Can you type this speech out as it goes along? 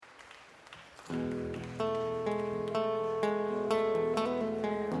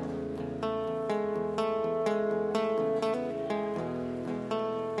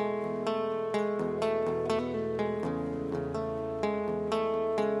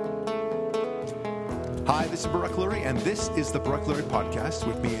Hi, this is Barak Lurie, and this is the Barak Lurie Podcast.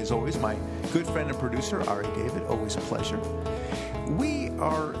 With me, as always, my good friend and producer, Ari David. Always a pleasure. We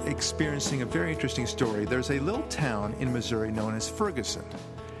are experiencing a very interesting story. There's a little town in Missouri known as Ferguson.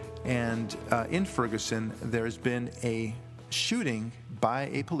 And in Ferguson, there's been a shooting by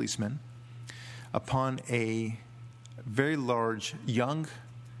a policeman upon a very large young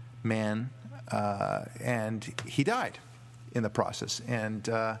man, and he died in the process. And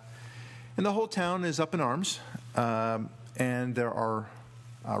the whole town is up in arms, and there are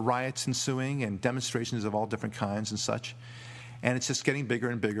riots ensuing and demonstrations of all different kinds and such. And it's just getting bigger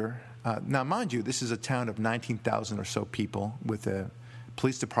and bigger. Now, mind you, this is a town of 19,000 or so people with a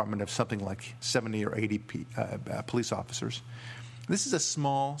police department of something like 70 or 80 police officers. This is a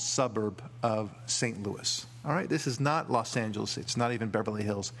small suburb of St. Louis. All right, this is not Los Angeles. It's not even Beverly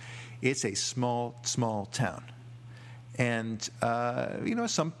Hills. It's a small town. And,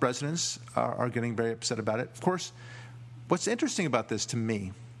 some residents are getting very upset about it. Of course, what's interesting about this to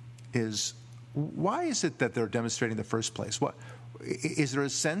me is, why is it that they're demonstrating in the first place? Is there a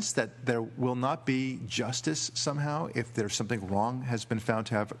sense that there will not be justice somehow if there's something wrong has been found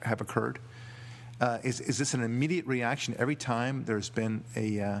to have occurred? Is this an immediate reaction every time there's been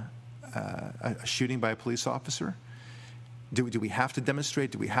a shooting by a police officer? Do we have to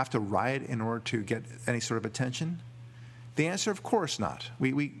demonstrate? Do we have to riot in order to get any sort of attention? The answer, of course, not.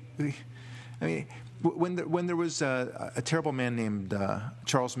 When there was a terrible man named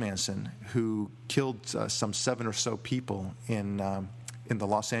Charles Manson who killed some 7 or so people in the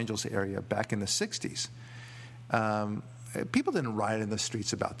Los Angeles area back in the 60s, people didn't riot in the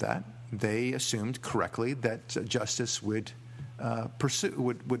streets about that. They assumed correctly that justice would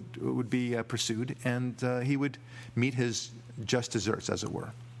be pursued, and he would meet his just deserts, as it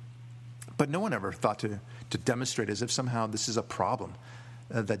were. But no one ever thought to demonstrate as if somehow this is a problem,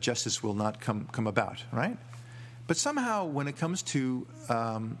 that justice will not come about, right? But somehow when it comes to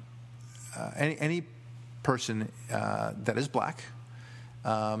any person that is black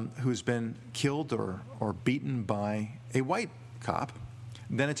who's been killed or beaten by a white cop,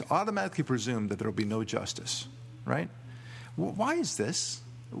 then it's automatically presumed that there will be no justice, right? Why is this?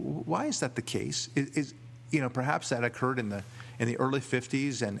 Why is that the case? Perhaps that occurred in the early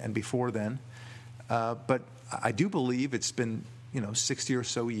 50s and before then. But I do believe it's been, 60 or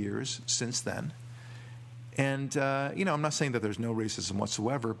so years since then. And, I'm not saying that there's no racism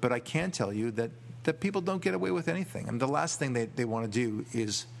whatsoever, but I can tell you that people don't get away with anything. And the last thing they want to do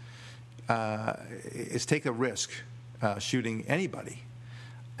is take a risk shooting anybody,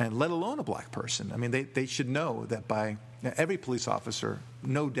 and let alone a black person. I mean, they should know that every police officer,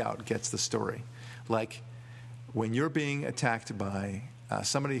 no doubt, gets the story. Like, when you're being attacked by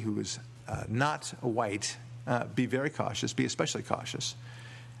somebody who is not white, be very cautious, be especially cautious,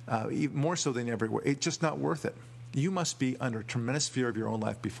 more so than everywhere. It's just not worth it. You must be under tremendous fear of your own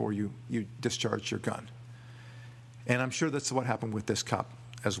life before you discharge your gun. And I'm sure that's what happened with this cop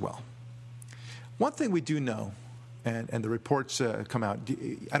as well. One thing we do know, and the reports come out,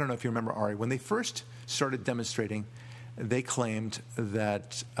 I don't know if you remember, Ari, when they first started demonstrating, they claimed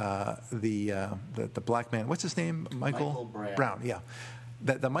that the black man, what's his name? Michael Brown. Yeah.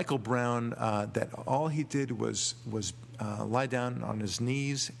 That Michael Brown, that all he did was lie down on his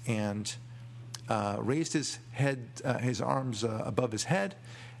knees and raised his head, his arms above his head,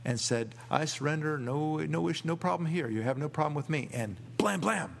 and said, "I surrender. No problem here. You have no problem with me." And blam,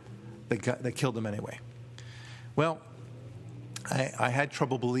 blam, they killed him anyway. Well, I had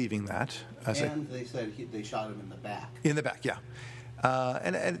trouble believing that. They said they shot him in the back. In the back, yeah.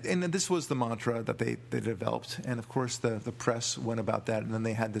 And this was the mantra that they developed. And, of course, the press went about that. And then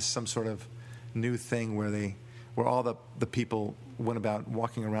they had some sort of new thing where all the people went about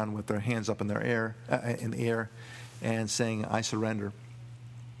walking around with their hands up in the air and saying, "I surrender."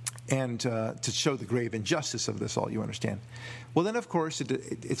 And to show the grave injustice of this all, you understand. Well, then, of course,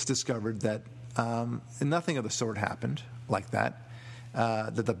 it's discovered that nothing of the sort happened like that.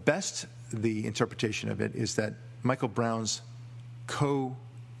 The interpretation of it is that Michael Brown's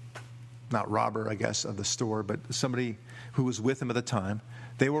not robber, I guess, of the store, but somebody who was with him at the time,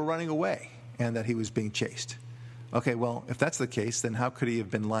 they were running away, and that he was being chased. Okay, well, if that's the case, then how could he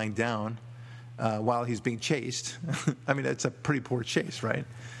have been lying down while he's being chased? I mean, it's a pretty poor chase, right?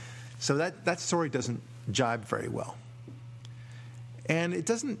 So that story doesn't jibe very well. And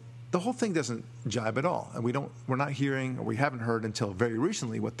the whole thing doesn't jibe at all. And we're not hearing, or we haven't heard until very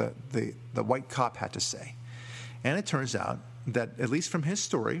recently, what the white cop had to say. And it turns out that, at least from his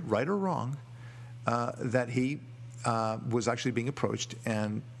story, right or wrong, that he was actually being approached,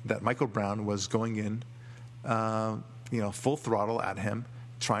 and that Michael Brown was going in, full throttle at him,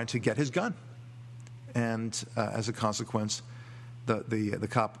 trying to get his gun. And as a consequence, the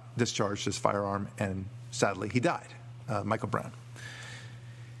cop discharged his firearm, and sadly, he died, Michael Brown.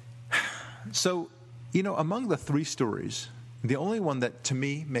 So, among the three stories, the only one that to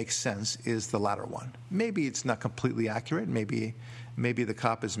me makes sense is the latter one. Maybe it's not completely accurate. Maybe the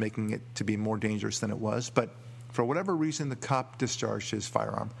cop is making it to be more dangerous than it was. But for whatever reason, the cop discharged his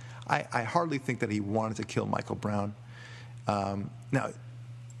firearm. I hardly think that he wanted to kill Michael Brown. Now,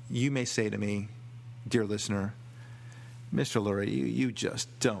 you may say to me, dear listener, Mr. Lurie, you just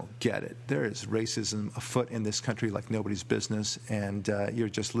don't get it. There is racism afoot in this country like nobody's business, and you're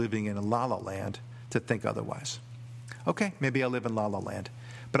just living in a la-la land to think otherwise. Okay, maybe I live in la-la land.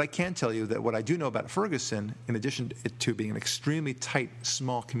 But I can tell you that what I do know about Ferguson, in addition to being an extremely tight,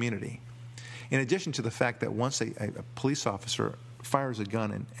 small community, in addition to the fact that once a police officer fires a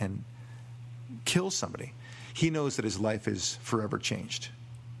gun and kills somebody, he knows that his life is forever changed.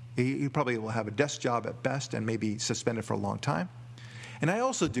 He probably will have a desk job at best and maybe suspended for a long time. And I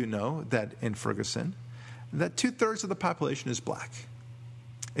also do know that in Ferguson, that 2/3 of the population is black.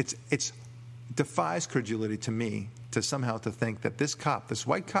 It's defies credulity to me to somehow to think that this cop, this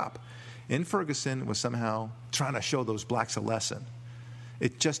white cop in Ferguson, was somehow trying to show those blacks a lesson.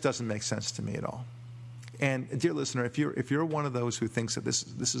 It just doesn't make sense to me at all. And dear listener, if you're one of those who thinks that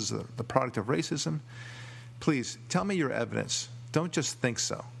this is the product of racism, please tell me your evidence. Don't just think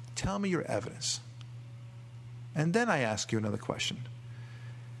so. Tell me your evidence. And then I ask you another question.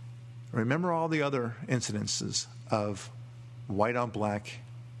 Remember all the other incidences of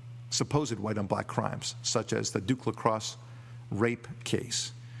supposed white on black crimes, such as the Duke Lacrosse rape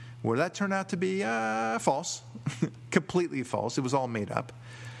case, where that turned out to be false, completely false. It was all made up.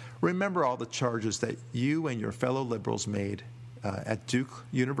 Remember all the charges that you and your fellow liberals made at Duke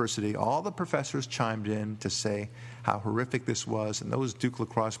University. All the professors chimed in to say how horrific this was, and those Duke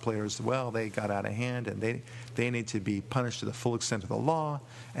lacrosse players, well, they got out of hand, and they need to be punished to the full extent of the law,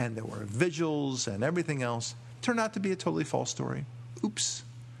 and there were vigils and everything else. Turned out to be a totally false story. Oops.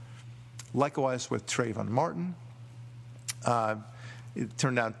 Likewise with Trayvon Martin. It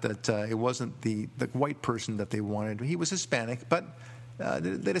turned out that it wasn't the white person that they wanted. He was Hispanic, but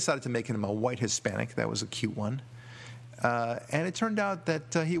they decided to make him a white Hispanic. That was a cute one. And it turned out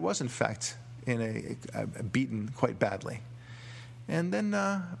that he was, in fact, beaten quite badly. And then,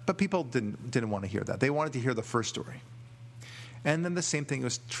 but people didn't want to hear that. They wanted to hear the first story. And then the same thing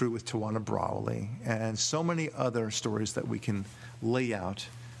was true with Tawana Brawley and so many other stories that we can lay out.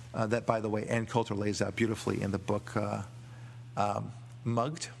 That, by the way, Ann Coulter lays out beautifully in the book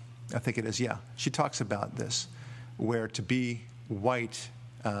Mugged, I think it is. Yeah, she talks about this, where to be white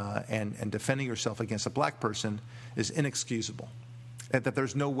and defending yourself against a black person is inexcusable, and that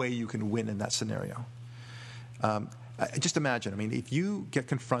there's no way you can win in that scenario. Just imagine, if you get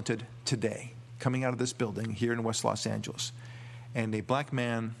confronted today, coming out of this building here in West Los Angeles, and a black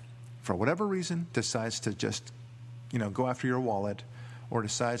man, for whatever reason, decides to just, go after your wallet, or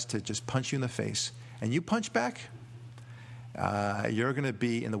decides to just punch you in the face, and you punch back, you're going to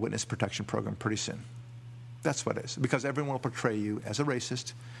be in the witness protection program pretty soon. That's what it is. Because everyone will portray you as a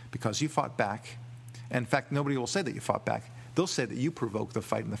racist because you fought back. And in fact, nobody will say that you fought back. They'll say that you provoked the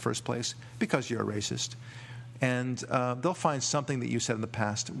fight in the first place because you're a racist. And they'll find something that you said in the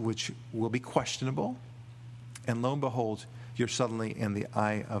past which will be questionable. And lo and behold, you're suddenly in the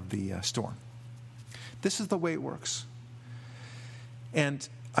eye of the storm. This is the way it works. And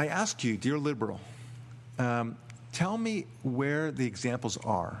I ask you, dear liberal, tell me where the examples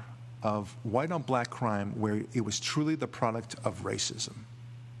are of white on black crime where it was truly the product of racism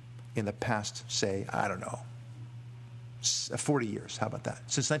in the past, say, 40 years. How about that?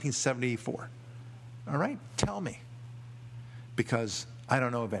 Since 1974. All right? Tell me. Because I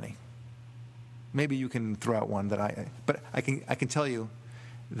don't know of any. Maybe you can throw out one but I can tell you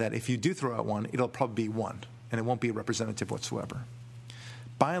that if you do throw out one, it'll probably be one, and it won't be representative whatsoever.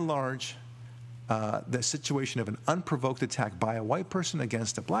 By and large, the situation of an unprovoked attack by a white person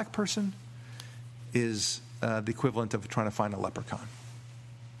against a black person is the equivalent of trying to find a leprechaun.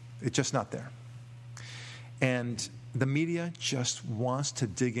 It's just not there. And the media just wants to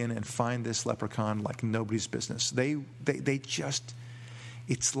dig in and find this leprechaun like nobody's business. They just,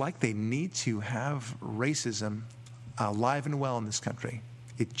 it's like they need to have racism alive and well in this country.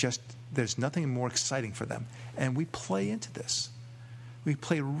 There's nothing more exciting for them. And we play into this. We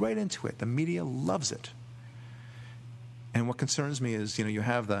play right into it. The media loves it. And what concerns me is, you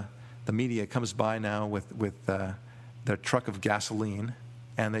have the media comes by now with their truck of gasoline,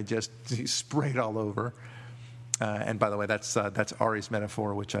 and they just spray it all over. And by the way, that's Ari's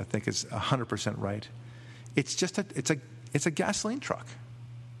metaphor, which I think is 100% right. It's just it's a gasoline truck,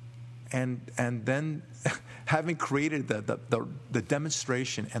 then having created the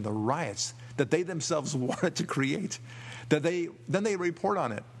demonstration and the riots that they themselves wanted to create, then they report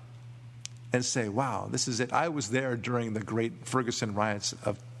on it and say, wow, this is it. I was there during the great Ferguson riots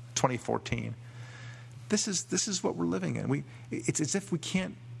of 2014. This is what we're living in. It's as if we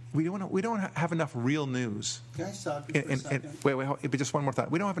don't have enough real news. Can I stop you for a second? Wait, just one more thought.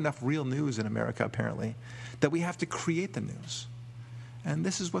 We don't have enough real news in America, apparently, that we have to create the news. And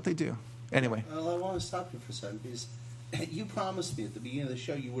this is what they do. Anyway. Well, I want to stop you for a second because you promised me at the beginning of the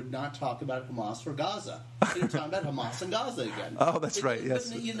show you would not talk about Hamas or Gaza. You're talking about Hamas and Gaza again. Oh, that's right,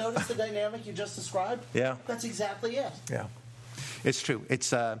 yes. You notice the dynamic you just described? Yeah. That's exactly it. Yeah. It's true. It's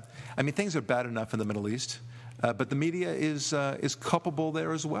things are bad enough in the Middle East, but the media is culpable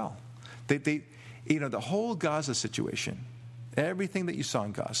there as well. The whole Gaza situation, everything that you saw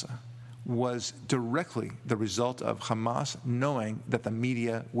in Gaza was directly the result of Hamas knowing that the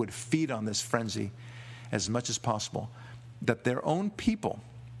media would feed on this frenzy as much as possible, that their own people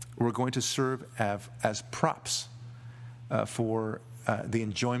were going to serve as props for the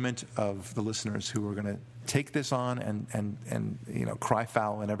enjoyment of the listeners who were going to take this on and cry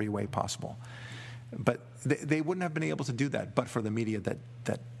foul in every way possible. But they wouldn't have been able to do that but for the media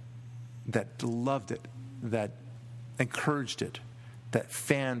that loved it, that encouraged it, that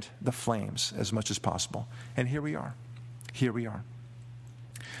fanned the flames as much as possible. And here we are.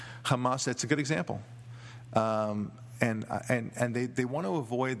 Hamas, that's a good example. And they want to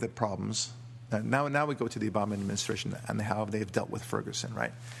avoid the problems. Now we go to the Obama administration and how they've dealt with Ferguson,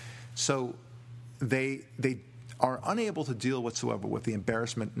 right? So they are unable to deal whatsoever with the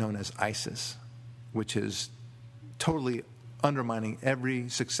embarrassment known as ISIS, which is totally undermining every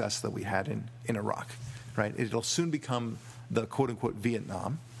success that we had in Iraq, right? It'll soon become the quote-unquote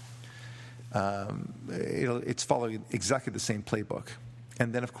Vietnam. It's following exactly the same playbook.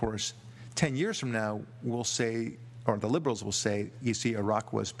 And then, of course, 10 years from now, we'll say, or the liberals will say, you see,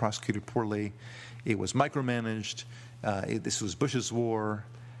 Iraq was prosecuted poorly, it was micromanaged, this was Bush's war,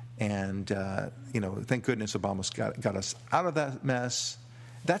 and, thank goodness Obama got us out of that mess.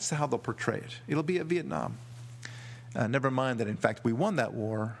 That's how they'll portray it. It'll be a Vietnam. Never mind that, in fact, we won that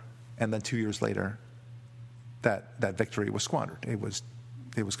war, and then 2 years later, that victory was squandered. It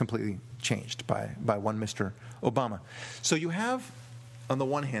was completely changed by one Mr. Obama. So you have, on the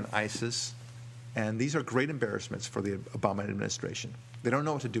one hand, ISIS, and these are great embarrassments for the Obama administration. They don't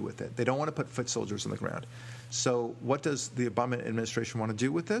know what to do with it. They don't want to put foot soldiers on the ground. So what does the Obama administration want to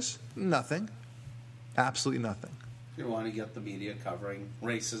do with this? Nothing. Absolutely nothing. You want to get the media covering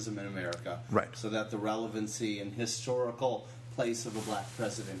racism in America, right? So that the relevancy and historical place of a black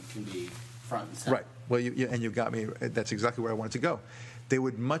president can be front and center. Right. Well, you got me. That's exactly where I wanted to go. They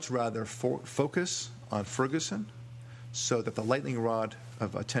would much rather focus on Ferguson, so that the lightning rod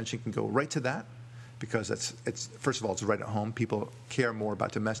of attention can go right to that, because it's first of all, it's right at home. People care more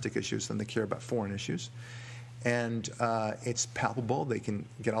about domestic issues than they care about foreign issues. And it's palpable. They can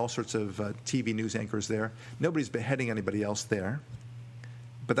get all sorts of TV news anchors there. Nobody's beheading anybody else there.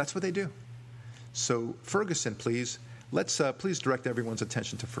 But that's what they do. So Ferguson, please, let's please direct everyone's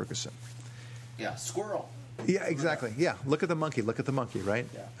attention to Ferguson. Yeah, squirrel. Yeah, exactly. Yeah, look at the monkey, right?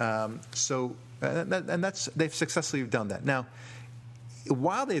 Yeah. And that's they've successfully done that. Now,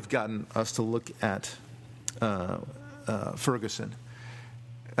 while they've gotten us to look at Ferguson,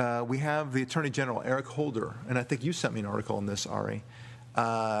 we have the Attorney General, Eric Holder, and I think you sent me an article on this, Ari,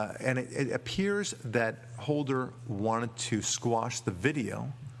 and it appears that Holder wanted to squash the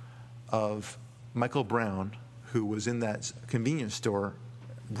video of Michael Brown, who was in that convenience store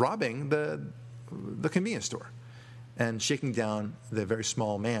robbing the convenience store and shaking down the very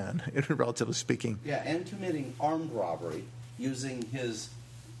small man, relatively speaking. Yeah, and committing armed robbery using his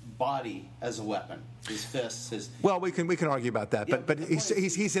body as a weapon, his fists, his... Well, we can argue about that, but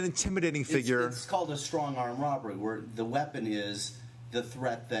he's an intimidating figure. It's called a strong arm robbery, where the weapon is the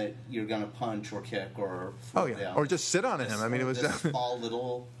threat that you're going to punch or kick or throw down. Or just sit on him. I mean, it was this small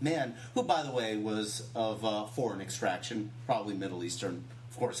little man who, by the way, was of foreign extraction, probably Middle Eastern.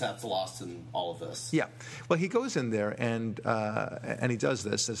 Of course, that's lost in all of this. Yeah. Well, he goes in there and he does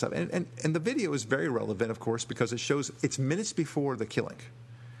this and stuff. And the video is very relevant, of course, because it shows it's minutes before the killing.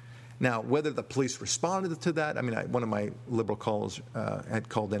 Now, whether the police responded to that, I mean, one of my liberal calls had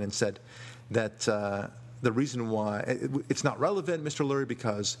called in and said that the reason why it's not relevant, Mr. Lurie,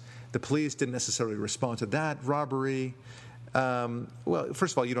 because the police didn't necessarily respond to that robbery. Well,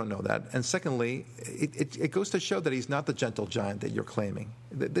 first of all, you don't know that, and secondly, it goes to show that he's not the gentle giant that you're claiming.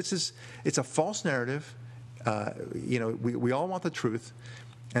 It's a false narrative. We all want the truth,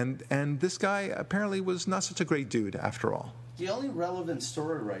 and this guy apparently was not such a great dude after all. The only relevant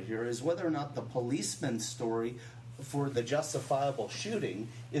story right here is whether or not the policeman's story for the justifiable shooting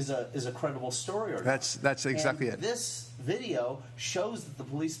is a credible story or not. That's exactly and it. This video shows that the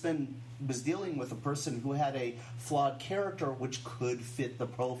policeman was dealing with a person who had a flawed character, which could fit the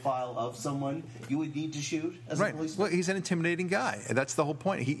profile of someone you would need to shoot as a policeman. Well, he's an intimidating guy. That's the whole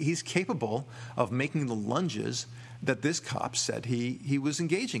point. He's capable of making the lunges that this cop said he was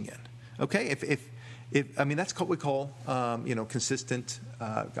engaging in. Okay, if I mean that's what we call consistent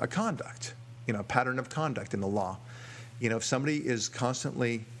conduct. Pattern of conduct in the law. If somebody is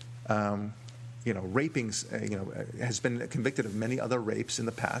constantly raping, has been convicted of many other rapes in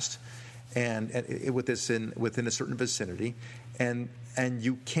the past, and within a certain vicinity, and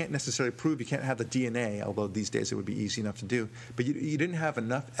you can't necessarily prove, you can't have the DNA, although these days it would be easy enough to do, but you didn't have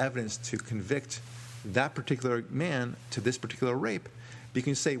enough evidence to convict that particular man to this particular rape. You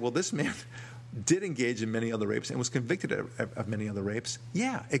can say, well, this man did engage in many other rapes and was convicted of many other rapes.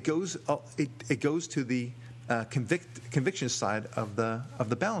 Yeah, it goes to the conviction side of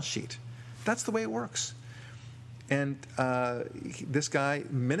the balance sheet. That's the way it works. And this guy,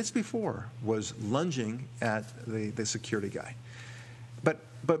 minutes before, was lunging at the security guy.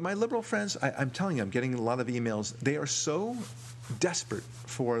 But my liberal friends, I'm telling you, I'm getting a lot of emails. They are so desperate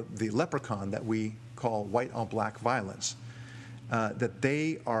for the leprechaun that we call white on black violence that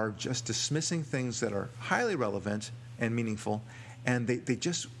they are just dismissing things that are highly relevant and meaningful, and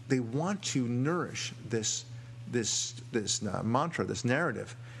they want to nourish this mantra, this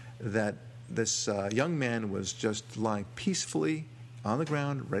narrative that this young man was just lying peacefully on the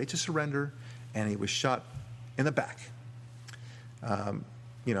ground, ready to surrender, and he was shot in the back.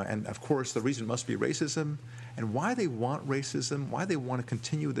 And of course the reason must be racism, and why they want racism, why they want to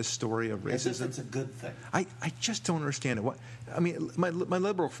continue this story of racism. As if it's a good thing. I just don't understand it. My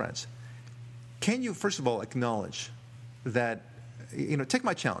liberal friends, can you first of all acknowledge that, take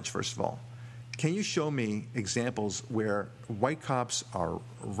my challenge first of all. Can you show me examples where white cops are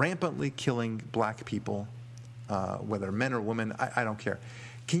rampantly killing black people, whether men or women? I don't care.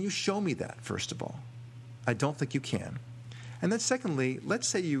 Can you show me that, first of all? I don't think you can. And then secondly, let's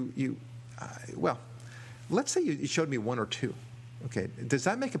say you showed me one or two. Okay, does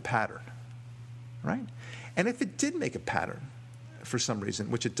that make a pattern? Right? And if it did make a pattern for some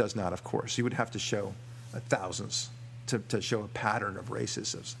reason, which it does not, of course, you would have to show thousands to show a pattern of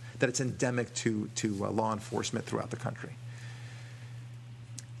racism, that it's endemic to law enforcement throughout the country.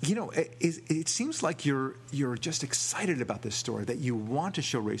 It seems like you're just excited about this story, that you want to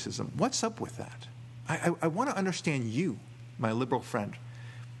show racism. What's up with that? I want to understand you, my liberal friend.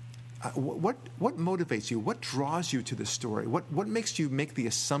 What motivates you? What draws you to this story? What makes you make the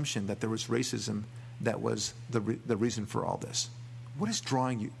assumption that there was racism that was the reason for all this? What is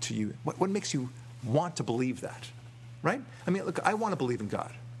drawing you to you? What makes you want to believe that? Right? I mean, look, I want to believe in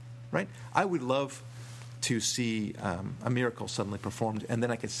God. Right? I would love to see a miracle suddenly performed, and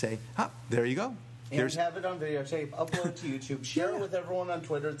then I could say, there you go. And have it on videotape, upload it to YouTube, share it with everyone on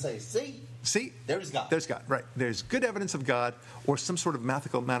Twitter, and say, see, there's God. There's God, right. There's good evidence of God, or some sort of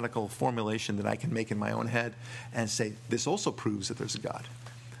mathematical formulation that I can make in my own head and say, this also proves that there's a God.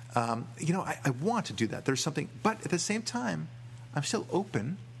 I want to do that. There's something, but at the same time, I'm still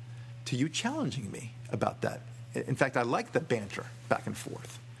open to you challenging me about that. In fact, I like the banter back and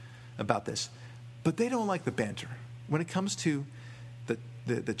forth about this, but they don't like the banter. When it comes to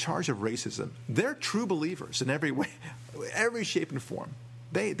the charge of racism, they're true believers in every way, every shape and form.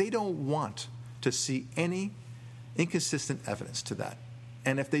 They don't want to see any inconsistent evidence to that.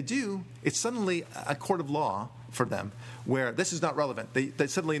 And if they do, it's suddenly a court of law for them where this is not relevant. They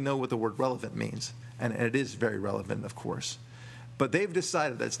suddenly know what the word relevant means, and it is very relevant, of course. But they've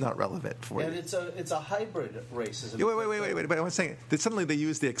decided that it's not relevant for you. And it's a hybrid racism. Wait. But I was saying that suddenly they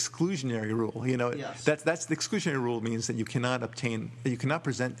use the exclusionary rule. Yes. That's the exclusionary rule means that you cannot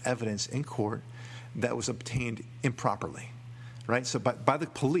present evidence in court that was obtained improperly, right? So by the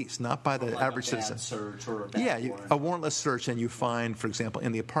police, not by the average citizen. Search or a bad warrant. A warrantless search, and you find, for example,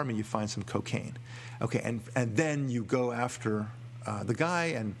 in the apartment you find some cocaine. Okay, and then you go after the guy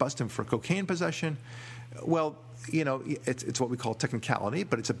and bust him for cocaine possession. Well, it's what we call technicality,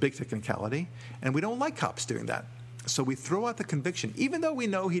 but it's a big technicality, and we don't like cops doing that. So we throw out the conviction, even though we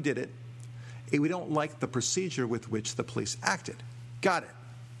know he did it. We don't like the procedure with which the police acted. Got it.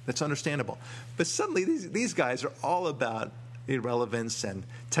 That's understandable. But suddenly these guys are all about irrelevance and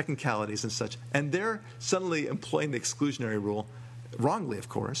technicalities and such, and they're suddenly employing the exclusionary rule, wrongly, of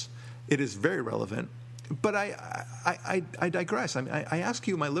course. It is very relevant, but I digress. I ask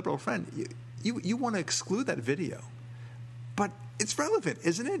you, my liberal friend, you want to exclude that video, but it's relevant,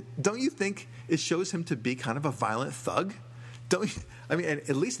 isn't it? Don't you think it shows him to be kind of a violent thug? I mean,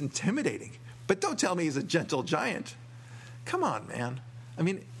 at least intimidating. But don't tell me he's a gentle giant. Come on, man. I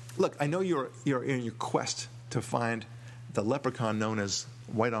mean, look, I know you're in your quest to find the leprechaun known as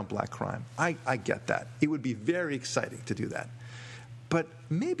white on black crime. I get that. It would be very exciting to do that. But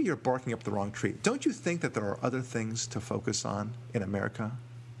maybe you're barking up the wrong tree. Don't you think that there are other things to focus on in America?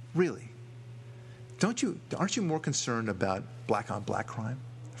 Really? Aren't you more concerned about black on black crime?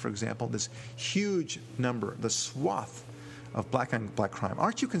 For example, this huge number, the swath of black on black crime.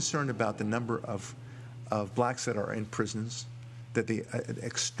 Aren't you concerned about the number of blacks that are in prisons, that the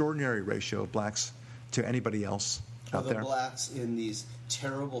extraordinary ratio of blacks to anybody else out there? The blacks in these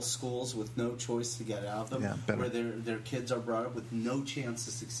terrible schools with no choice to get out of them, where their kids are brought up with no chance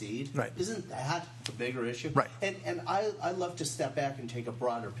to succeed. Right. Isn't that a bigger issue? Right. And I love to step back and take a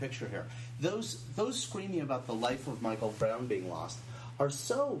broader picture here. Those screaming about the life of Michael Brown being lost are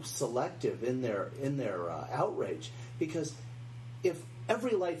so selective in their outrage, because if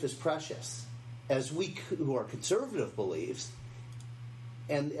every life is precious, as we who are conservative believes,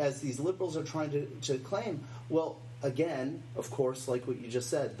 and as these liberals are trying to claim, well, again, of course, like what you just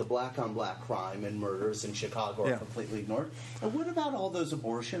said, the black on black crime and murders in Chicago are completely ignored. And what about all those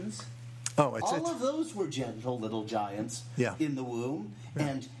abortions? All of those were gentle little giants in the womb,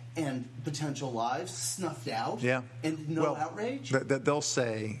 and potential lives snuffed out, and no outrage? They'll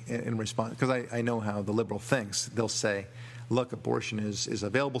say in response, because I know how the liberal thinks, they'll say, look, abortion is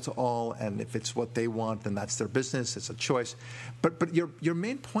available to all, and if it's what they want, then that's their business, it's a choice. But your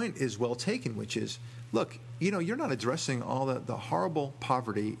main point is well taken, which is, look, you're not addressing all the horrible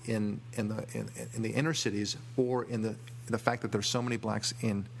poverty in the inner cities, or in the fact that there's so many blacks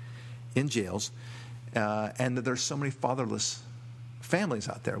in jails, and that there's so many fatherless families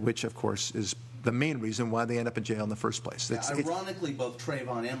out there, which, of course, is the main reason why they end up in jail in the first place. Ironically, both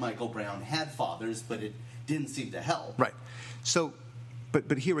Trayvon and Michael Brown had fathers, but it didn't seem to help. Right. So,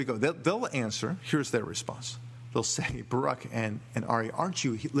 but here we go. They'll answer. Here's their response. They'll say, Barak and Ari, aren't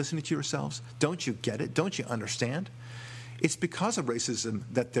you listening to yourselves? Don't you get it? Don't you understand? It's because of racism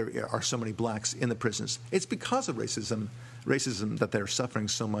that there are so many blacks in the prisons. It's because of racism that they're suffering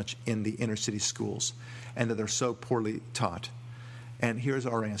so much in the inner city schools, and that they're so poorly taught. And here's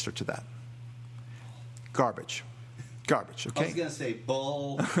our answer to that. Garbage, okay? I was going to say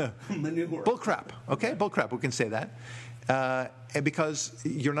bull manure. Bull crap, okay? Bull crap, we can say that. And because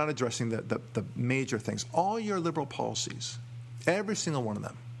you're not addressing the major things. All your liberal policies, every single one of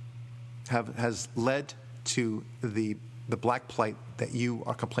them, has led to the black plight that you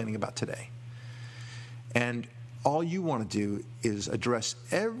are complaining about today. And all you want to do is address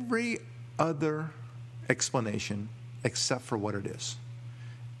every other explanation except for what it is.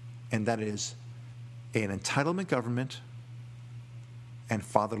 And that is an entitlement government and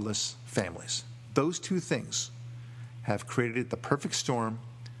fatherless families. Those two things have created the perfect storm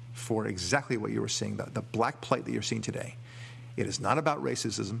for exactly what you were seeing, the black plight that you're seeing today. It is not about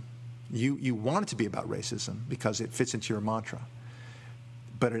racism. You want it to be about racism because it fits into your mantra.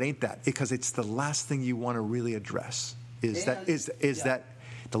 But it ain't that, because it's the last thing you want to really address. That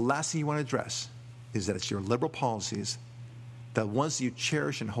the last thing you want to address is that it's your liberal policies, the ones that you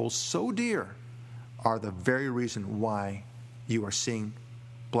cherish and hold so dear, are the very reason why you are seeing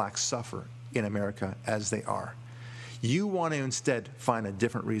blacks suffer in America as they are. You want to instead find a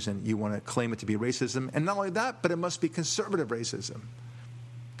different reason. You want to claim it to be racism. And not only that, but it must be conservative racism.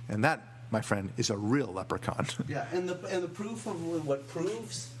 And that, my friend, is a real leprechaun. Yeah, and the proof of what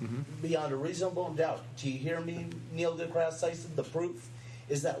proves beyond a reasonable doubt. Do you hear me, Neil deGrasse Tyson? The proof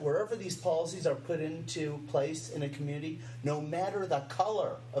is that wherever these policies are put into place in a community, no matter the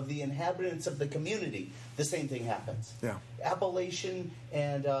color of the inhabitants of the community, the same thing happens. Yeah. Appalachian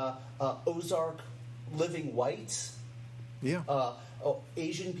and Ozark living whites,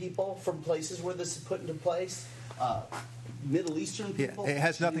 Asian people from places where this is put into place, Middle Eastern people. It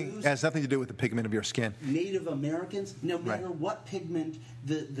has nothing to do with the pigment of your skin. Native Americans, no matter what pigment,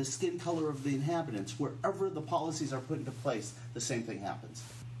 the skin color of the inhabitants, wherever the policies are put into place, the same thing happens.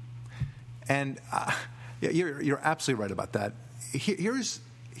 And you're absolutely right about that. Here's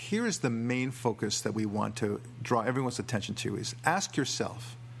the main focus that we want to draw everyone's attention to: is ask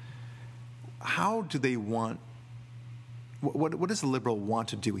yourself, how do they want? What does the liberal want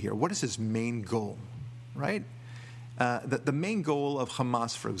to do here? What is his main goal? Right. The main goal of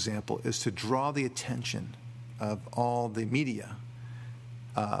Hamas, for example, is to draw the attention of all the media,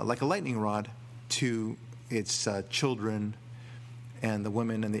 like a lightning rod, to its children and the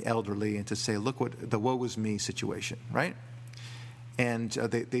women and the elderly, and to say, look what the woe is me situation, right? And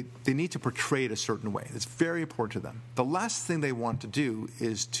they need to portray it a certain way. It's very important to them. The last thing they want to do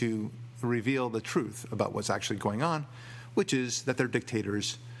is to reveal the truth about what's actually going on, which is that their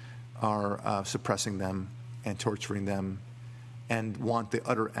dictators are suppressing them and torturing them and want the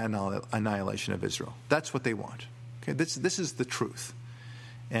utter annihilation of Israel. That's what they want. Okay, this is the truth.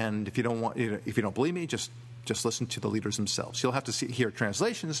 And if you don't believe me, just listen to the leaders themselves. You'll have to hear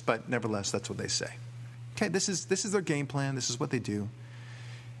translations, but nevertheless, that's what they say. Okay, this is their game plan. This is what they do.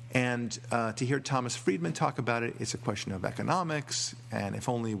 And to hear Thomas Friedman talk about it, it's a question of economics. And if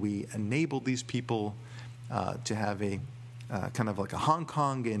only we enabled these people to have a kind of like a Hong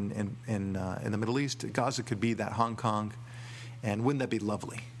Kong in the Middle East, Gaza could be that Hong Kong, and wouldn't that be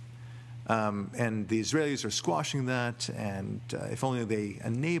lovely? And the Israelis are squashing that, and if only they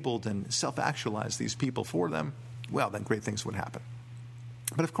enabled and self-actualized these people for them, well, then great things would happen.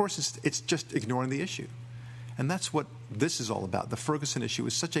 But of course, it's just ignoring the issue. And that's what this is all about. The Ferguson issue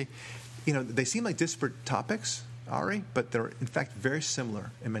is such a, they seem like disparate topics, Ari, but they're in fact very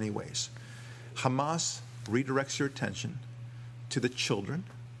similar in many ways. Hamas redirects your attention to the children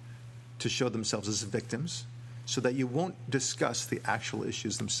to show themselves as victims so that you won't discuss the actual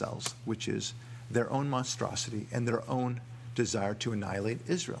issues themselves, which is their own monstrosity and their own desire to annihilate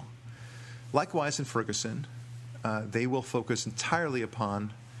Israel. Likewise, in Ferguson, they will focus entirely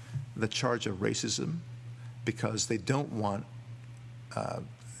upon the charge of racism because they don't want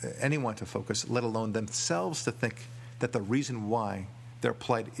anyone to focus, let alone themselves to think that the reason why their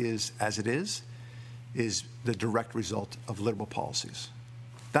plight is as it is the direct result of liberal policies.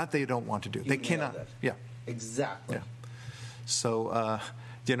 That they don't want to do. They cannot. Yeah. Exactly. Yeah. So,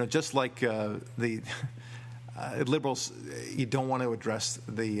 just like the liberals, you don't want to address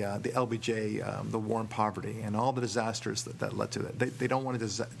the LBJ, the war on poverty, and all the disasters that led to it. They don't want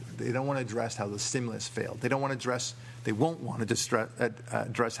to address how the stimulus failed. They won't want to address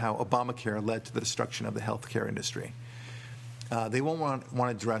how Obamacare led to the destruction of the healthcare industry. They won't want to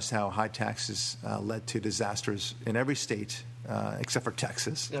address how high taxes led to disasters in every state except for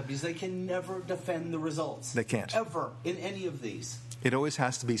Texas. Yeah, because they can never defend the results. They can't. Ever, in any of these. It always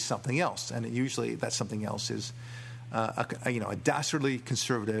has to be something else, and usually that something else is a dastardly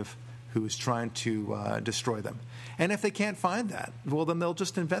conservative who is trying to destroy them. And if they can't find that, well, then they'll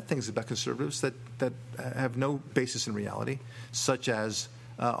just invent things about conservatives that have no basis in reality, such as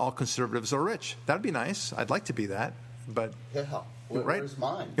all conservatives are rich. That would be nice. I'd like to be that, but yeah, where's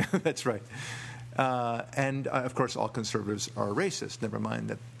mine? That's right. And of course, all conservatives are racist. Never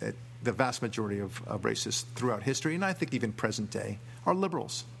mind that the vast majority of racists throughout history, and I think even present day, are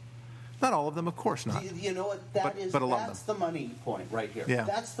liberals. Not all of them, of course not. You know what? But a lot that's the money point right here. Yeah.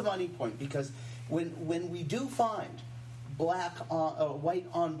 That's the money point, because when we do find white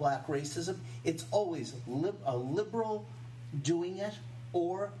on black racism, it's always a liberal doing it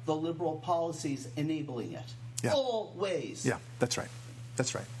or the liberal policies enabling it. Yeah. Always. Yeah, that's right.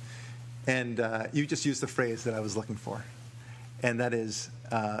 That's right. And you just used the phrase that I was looking for, and that is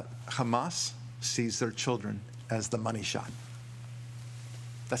Hamas sees their children as the money shot.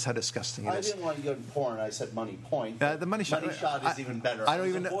 That's how disgusting it is. I didn't want to go to porn. I said money point. The money shot. Money shot is even better. I don't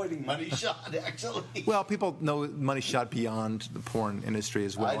even avoiding money shot, actually. Well, people know money shot beyond the porn industry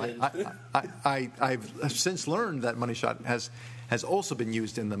as well. I've since learned that money shot has also been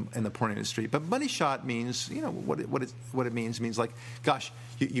used in the porn industry. But money shot means, what it means like, gosh,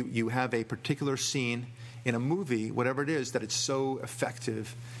 you have a particular scene in a movie, whatever it is, that it's so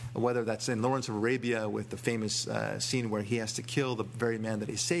effective, whether that's in Lawrence of Arabia with the famous scene where he has to kill the very man that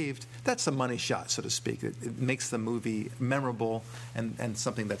he saved. That's a money shot, so to speak. It makes the movie memorable and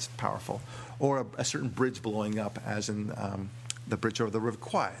something that's powerful. Or a certain bridge blowing up, as in the bridge over the River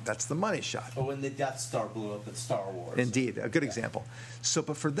Kwai. That's the money shot. Or when the Death Star blew up in Star Wars. Indeed, a good example. So,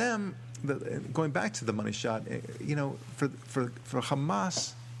 but for them, going back to the money shot, for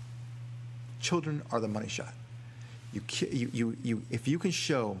Hamas, children are the money shot. If you can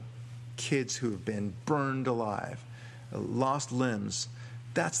show kids who have been burned alive, lost limbs,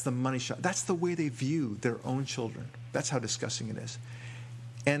 that's the money shot. That's the way they view their own children. That's how disgusting it is.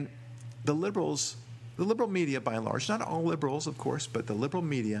 And the liberal media, by and large, not all liberals, of course, but the liberal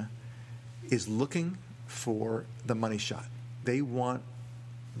media is looking for the money shot. They want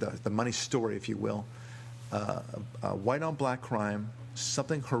the money story, if you will, white on black crime,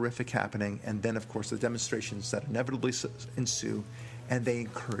 something horrific happening, and then, of course, the demonstrations that inevitably ensue, and they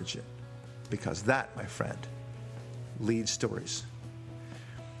encourage it. Because that, my friend, leads stories.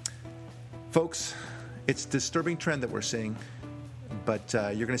 Folks, it's a disturbing trend that we're seeing, but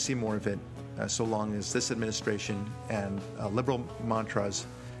you're going to see more of it so long as this administration and liberal mantras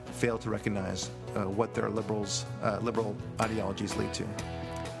fail to recognize what their liberal ideologies lead to.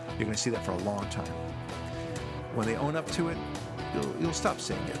 You're going to see that for a long time. When they own up to it, you'll stop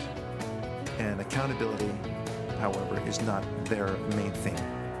seeing it. And accountability however, is not their main thing.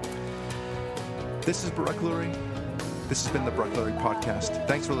 This is Brooklyn. This has been the Brooklyn Podcast.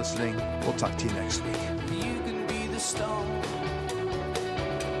 Thanks for listening. We'll talk to you next week. You can be the stone,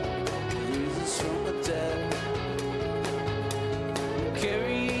 raises from the dead,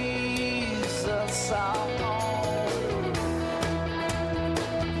 carries us out.